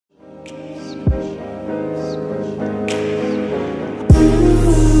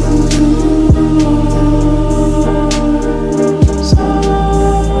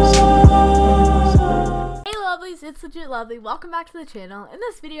it's LegitLovely. Welcome back to the channel. In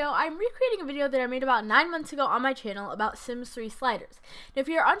this video, I'm recreating a video that I made about 9 months ago on my channel about Sims 3 sliders. Now, if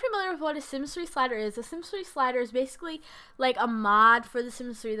you're unfamiliar with what a Sims 3 slider is, a Sims 3 slider is basically like a mod for the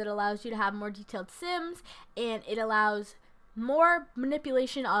Sims 3 that allows you to have more detailed Sims, and it allows more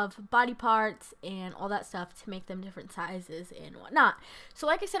manipulation of body parts and all that stuff to make them different sizes and whatnot. So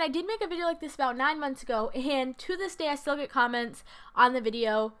like I said, I did make a video like this about 9 months ago, and to this day I still get comments on the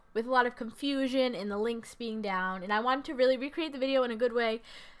video with a lot of confusion and the links being down, and I wanted to really recreate the video in a good way.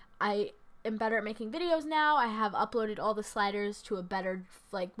 I am better at making videos now. I have uploaded all the sliders to a better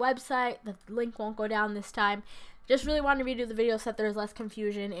website. The link won't go down this time. Just really wanted to redo the video so that there's less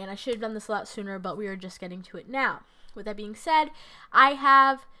confusion, and I should have done this a lot sooner, but we are just getting to it now. With that being said, I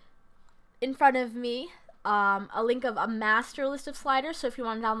have in front of me a link of a master list of sliders. So if you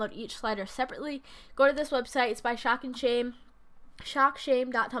want to download each slider separately, go to this website. It's by Shock and Shame,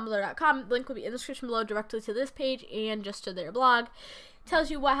 shockshame.tumblr.com. The link will be in the description below directly to this page and just to their blog. It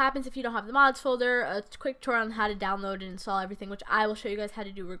tells you what happens if you don't have the mods folder, a quick tutorial on how to download and install everything, which I will show you guys how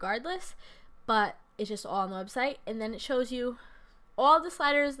to do regardless, but it's just all on the website. And then it shows you all the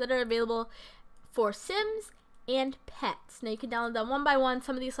sliders that are available for Sims and pets. Now you can download them one by one.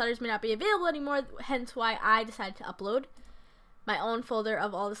 Some of these sliders may not be available anymore, hence why I decided to upload my own folder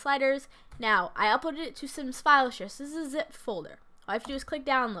of all the sliders. Now I uploaded it to Sims file share. So this is a zip folder. All I have to do is click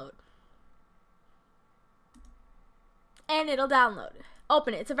download, and it'll download.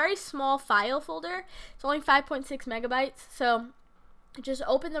 Open it. It's a very small file folder. It's only 5.6 megabytes. So just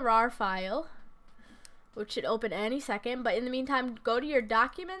open the RAR file, which should open any second. But in the meantime, go to your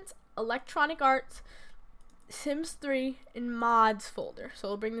Documents, Electronic Arts, Sims 3 and Mods folder. So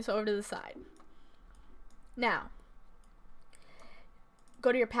we'll bring this over to the side. Now,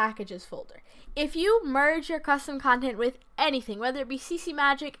 go to your Packages folder. If you merge your custom content with anything, whether it be CC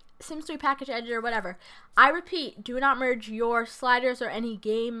Magic, Sims 3 Package Editor, whatever, I repeat, do not merge your sliders or any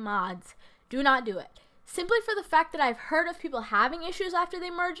game mods. Do not do it. Simply for the fact that I've heard of people having issues after they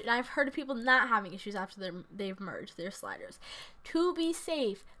merge, and I've heard of people not having issues after they've merged their sliders. To be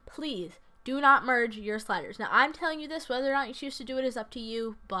safe, please do not merge your sliders. Now, I'm telling you this, whether or not you choose to do it is up to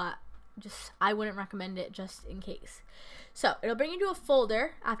you, but I wouldn't recommend it just in case. So, it'll bring you to a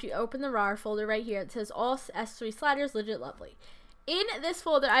folder after you open the RAR folder right here. It says all S3 sliders, LegitLovely. In this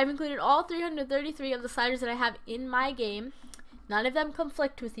folder, I've included all 333 of the sliders that I have in my game. None of them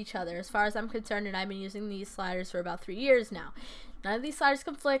conflict with each other as far as I'm concerned, and I've been using these sliders for about 3 years now. None of these sliders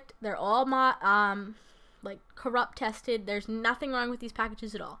conflict. They're all corrupt tested. There's nothing wrong with these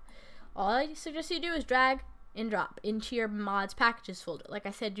packages at all. All I suggest you do is drag and drop into your mods packages folder. Like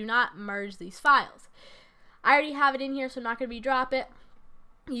I said, do not merge these files. I already have it in here, so I'm not going to drop it.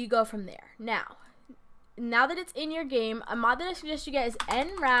 You go from there. Now that it's in your game, a mod that I suggest you get is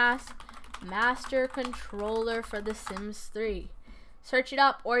NRAS Master Controller for The Sims 3. Search it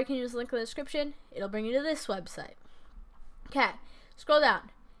up, or you can use the link in the description. It'll bring you to this website. Okay, scroll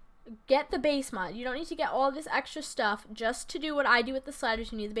down. Get the base mod. You don't need to get all this extra stuff. Just to do what I do with the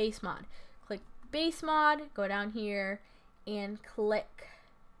sliders, you need the base mod. Click base mod, go down here, and click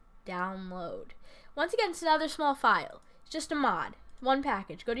download. Once again, it's another small file. It's just a mod, one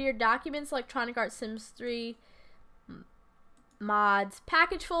package. Go to your Documents, Electronic Arts, Sims 3, Mods,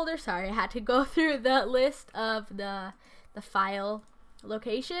 Package folder. Sorry, I had to go through the list of the file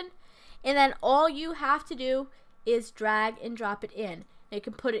location. And then all you have to do is drag and drop it in. You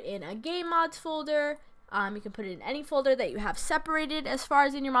can put it in a game mods folder. You can put it in any folder that you have separated as far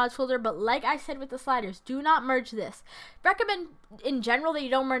as in your mods folder. But like I said with the sliders, do not merge this. Recommend in general that you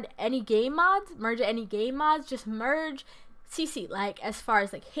don't merge any game mods. Just merge CC, as far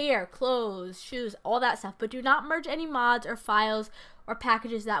as hair, clothes, shoes, all that stuff. But do not merge any mods or files or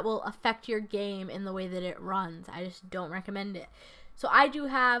packages that will affect your game in the way that it runs. I just don't recommend it. So I do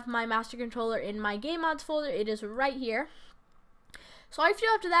have my master controller in my game mods folder. It is right here. So all you have to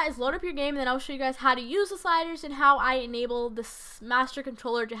do after that is load up your game, and then I'll show you guys how to use the sliders and how I enable this master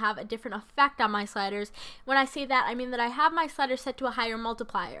controller to have a different effect on my sliders. When I say that, I mean that I have my sliders set to a higher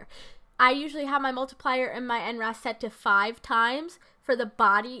multiplier. I usually have my multiplier in my NRAS set to 5 times for the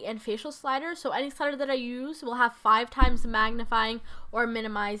body and facial sliders. So any slider that I use will have 5 times the magnifying or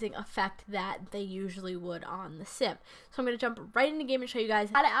minimizing effect that they usually would on the sim. So I'm going to jump right into the game and show you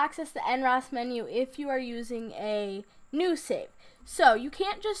guys how to access the NRAS menu if you are using a new save. So you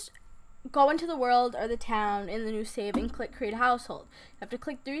can't just go into the world or the town in the new save and click create a household. You have to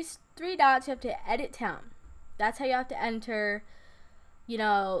click three dots. You have to edit town. That's how you have to enter,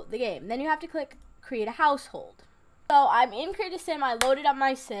 the game. Then you have to click create a household. So I'm in create a sim. I loaded up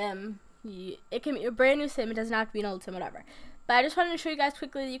my sim. It can be a brand new sim. It doesn't have to be an old sim, whatever. But I just wanted to show you guys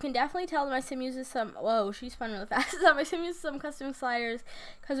quickly that you can definitely tell that my sim uses some, whoa, she spun really fast, that my sim uses some custom sliders,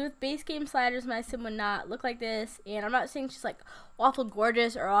 because with base game sliders, my sim would not look like this, and I'm not saying she's like awful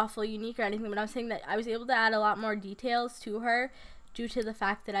gorgeous or awful unique or anything, but I'm saying that I was able to add a lot more details to her due to the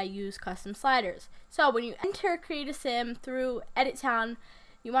fact that I use custom sliders. So when you enter Create a Sim through Edit Town,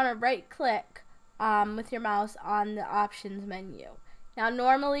 you want to right click with your mouse on the options menu. Now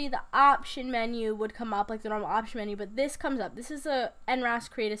normally the option menu would come up like the normal option menu, but this comes up. This is a NRAS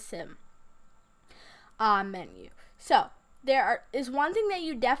Create a Sim menu. So there is one thing that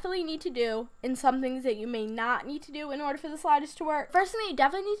you definitely need to do and some things that you may not need to do in order for the sliders to work. First thing that you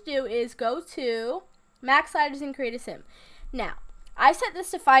definitely need to do is go to Max Sliders and Create a Sim. Now, I set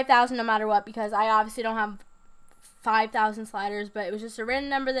this to 5,000 no matter what because I obviously don't have 5,000 sliders, but it was just a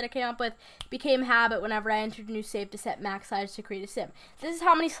random number that I came up with. It became habit whenever I entered a new save to set max sliders to Create a Sim. This is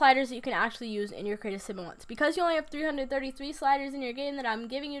how many sliders that you can actually use in your Create a Sim at once. Because you only have 333 sliders in your game that I'm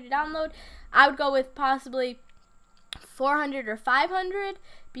giving you to download, I would go with possibly 400 or 500,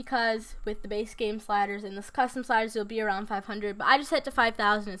 because with the base game sliders and the custom sliders it'll be around 500, but I just set to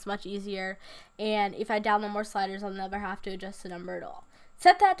 5,000. It's much easier, and if I download more sliders I'll never have to adjust the number at all.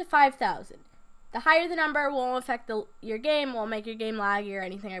 Set that to 5,000. The higher the number won't affect your game, won't make your game laggy or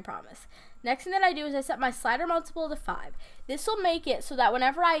anything, I promise. Next thing that I do is I set my slider multiple to 5. This will make it so that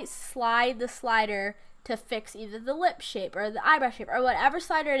whenever I slide the slider to fix either the lip shape or the eyebrow shape or whatever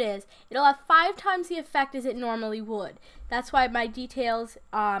slider it is, it'll have 5 times the effect as it normally would. That's why my details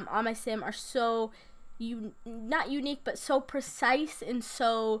on my sim are so, not unique, but so precise and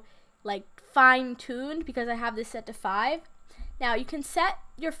so like fine-tuned because I have this set to 5. Now, you can set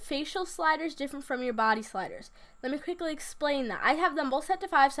your facial sliders different from your body sliders. Let me quickly explain that. I have them both set to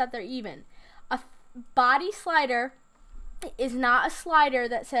 5 so that they're even. A body slider is not a slider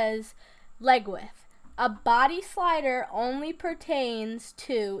that says leg width. A body slider only pertains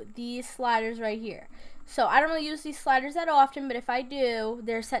to these sliders right here. So I don't really use these sliders that often, but if I do,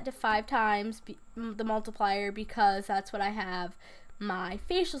 they're set to 5 times the multiplier because that's what I have my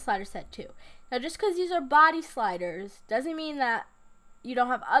facial slider set to. Now, just because these are body sliders doesn't mean that you don't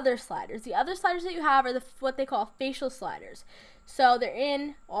have other sliders. The other sliders that you have are what they call facial sliders. So they're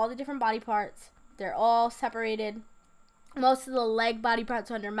in all the different body parts. They're all separated. Most of the leg body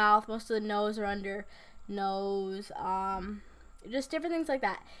parts are under mouth. Most of the nose are under nose. Just different things like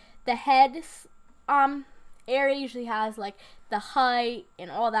that. The head area usually has like the height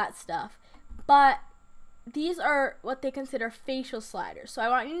and all that stuff. But these are what they consider facial sliders. So I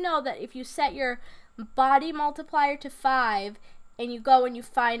want you to know that if you set your body multiplier to 5 and you go and you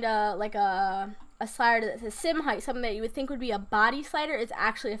find a slider that says sim height, something that you would think would be a body slider, it's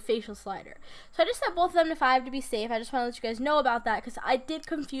actually a facial slider. So I just set both of them to 5 to be safe. I just want to let you guys know about that because it did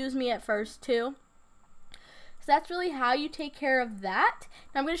confuse me at first too. So that's really how you take care of that.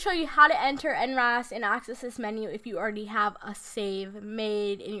 Now I'm going to show you how to enter NRAS and access this menu if you already have a save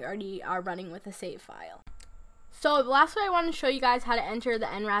made and you already are running with a save file. So the last way I want to show you guys how to enter the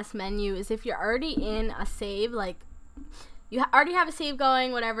NRAS menu is if you're already in a save, like you already have a save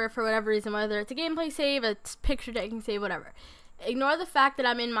going, whatever, for whatever reason, whether it's a gameplay save, a picture taking save, whatever. Ignore the fact that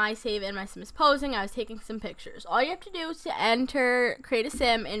I'm in my save and my sim is posing. I was taking some pictures. All you have to do is to enter, create a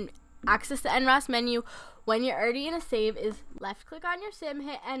sim, and access the NRAS menu. When you're already in a save is left click on your sim,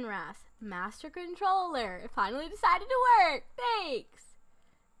 hit NRAS, master controller. It finally decided to work. Thanks.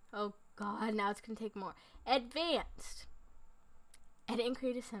 Oh God, now it's gonna take more. Advanced. Edit and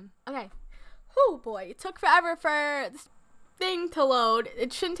create a sim. Okay. Oh boy, it took forever for this thing to load.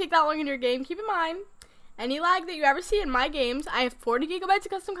 It shouldn't take that long in your game. Keep in mind, any lag that you ever see in my games, I have 40 gigabytes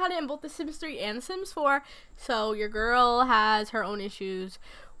of custom content in both The Sims 3 and The Sims 4. So your girl has her own issues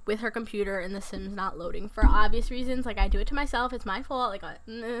with her computer and The Sims not loading for obvious reasons. Like, I do it to myself. It's my fault. Like,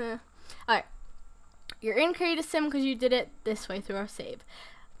 alright. You're in create a sim because you did it this way through a save.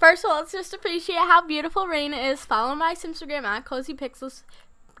 First of all, let's just appreciate how beautiful Raina is. Follow my Simstagram at CozyPixels,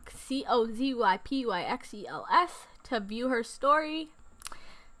 CozyPyxels, to view her story.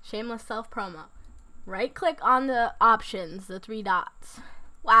 Shameless self-promo. Right click on the options, the 3 dots.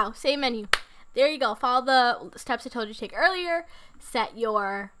 Wow, save menu. There you go. Follow the steps I told you to take earlier. Set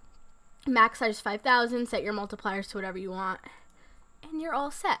your max size 5,000. Set your multipliers to whatever you want. And you're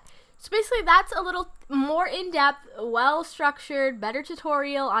all set. So basically that's a little more in-depth, well-structured, better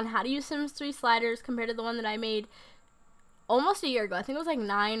tutorial on how to use Sims 3 sliders compared to the one that I made almost a year ago. I think it was like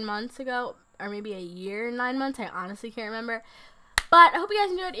 9 months ago, or maybe a year and 9 months. I honestly can't remember. But I hope you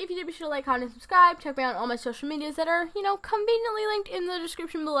guys enjoyed. If you did, be sure to like, comment, and subscribe. Check me out on all my social medias that are, conveniently linked in the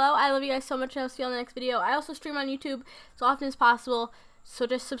description below. I love you guys so much, and I'll see you on the next video. I also stream on YouTube as often as possible. So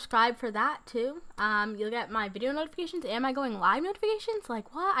just subscribe for that too. You'll get my video notifications and my going live notifications.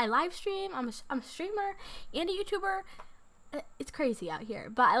 Like, what? I live stream. I'm a streamer and a YouTuber. It's crazy out here.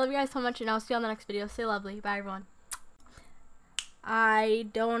 But I love you guys so much, and I'll see you on the next video. Stay lovely. Bye, everyone. I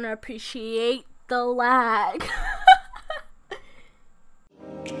don't appreciate the lag.